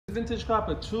Vintage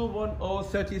carpet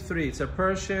 21033. It's a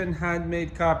Persian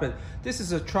handmade carpet. This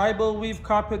is a tribal weave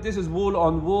carpet. This is wool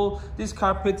on wool. This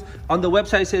carpet on the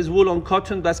website says wool on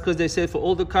cotton. That's because they say for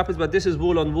all the carpets, but this is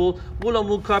wool on wool. Wool on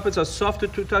wool carpets are softer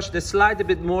to touch. They slide a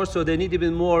bit more, so they need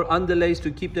even more underlays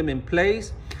to keep them in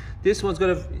place. This one's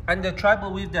got and the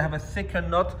tribal weave, they have a thicker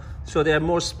knot, so they have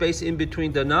more space in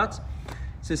between the knots.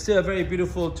 So it's still a very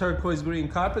beautiful turquoise green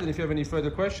carpet. And if you have any further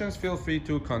questions, feel free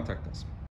to contact us.